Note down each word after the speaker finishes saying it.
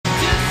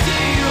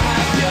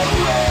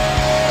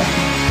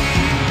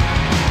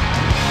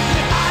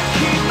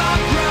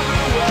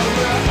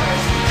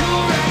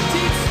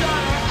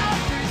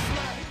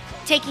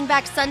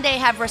Back Sunday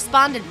have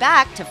responded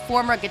back to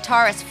former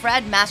guitarist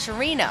Fred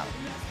Mascherino.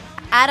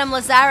 Adam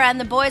Lazzara and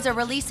the boys are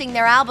releasing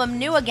their album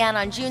New Again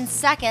on June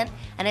 2nd,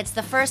 and it's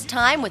the first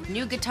time with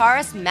new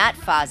guitarist Matt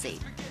Fozzy.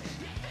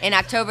 In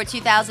October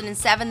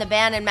 2007, the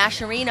band and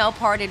Mascherino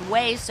parted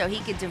ways so he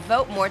could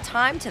devote more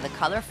time to the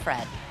color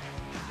Fred.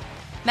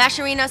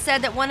 Mascherino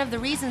said that one of the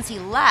reasons he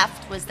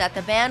left was that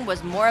the band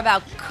was more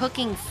about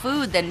cooking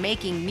food than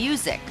making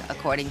music,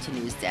 according to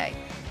Newsday.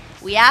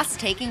 We asked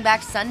Taking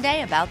Back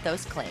Sunday about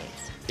those claims.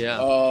 Yeah.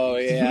 Oh,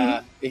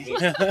 yeah.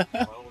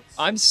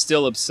 I'm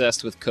still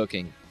obsessed with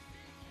cooking.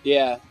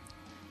 Yeah.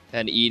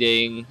 And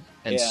eating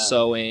and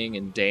sewing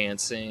and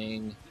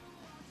dancing.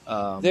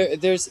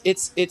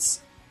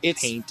 It's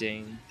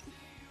painting.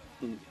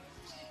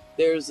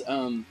 There's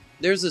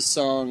a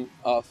song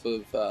off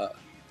of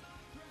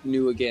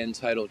New Again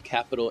titled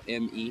Capital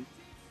M-E,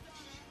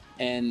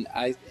 and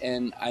I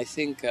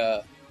think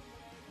if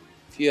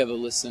you ever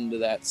listen to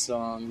that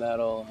song,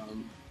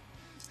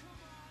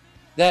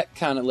 that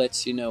kind of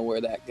lets you know where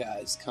that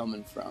guy's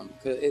coming from.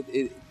 'Cause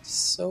it's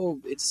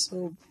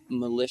so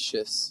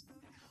malicious,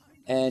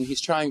 and he's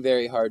trying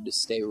very hard to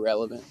stay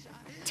relevant.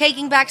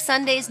 Taking Back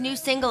Sunday's new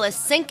single is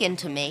Sink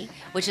Into Me,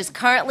 which is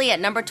currently at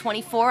number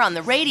 24 on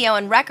the radio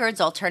and records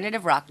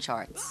alternative rock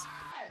charts.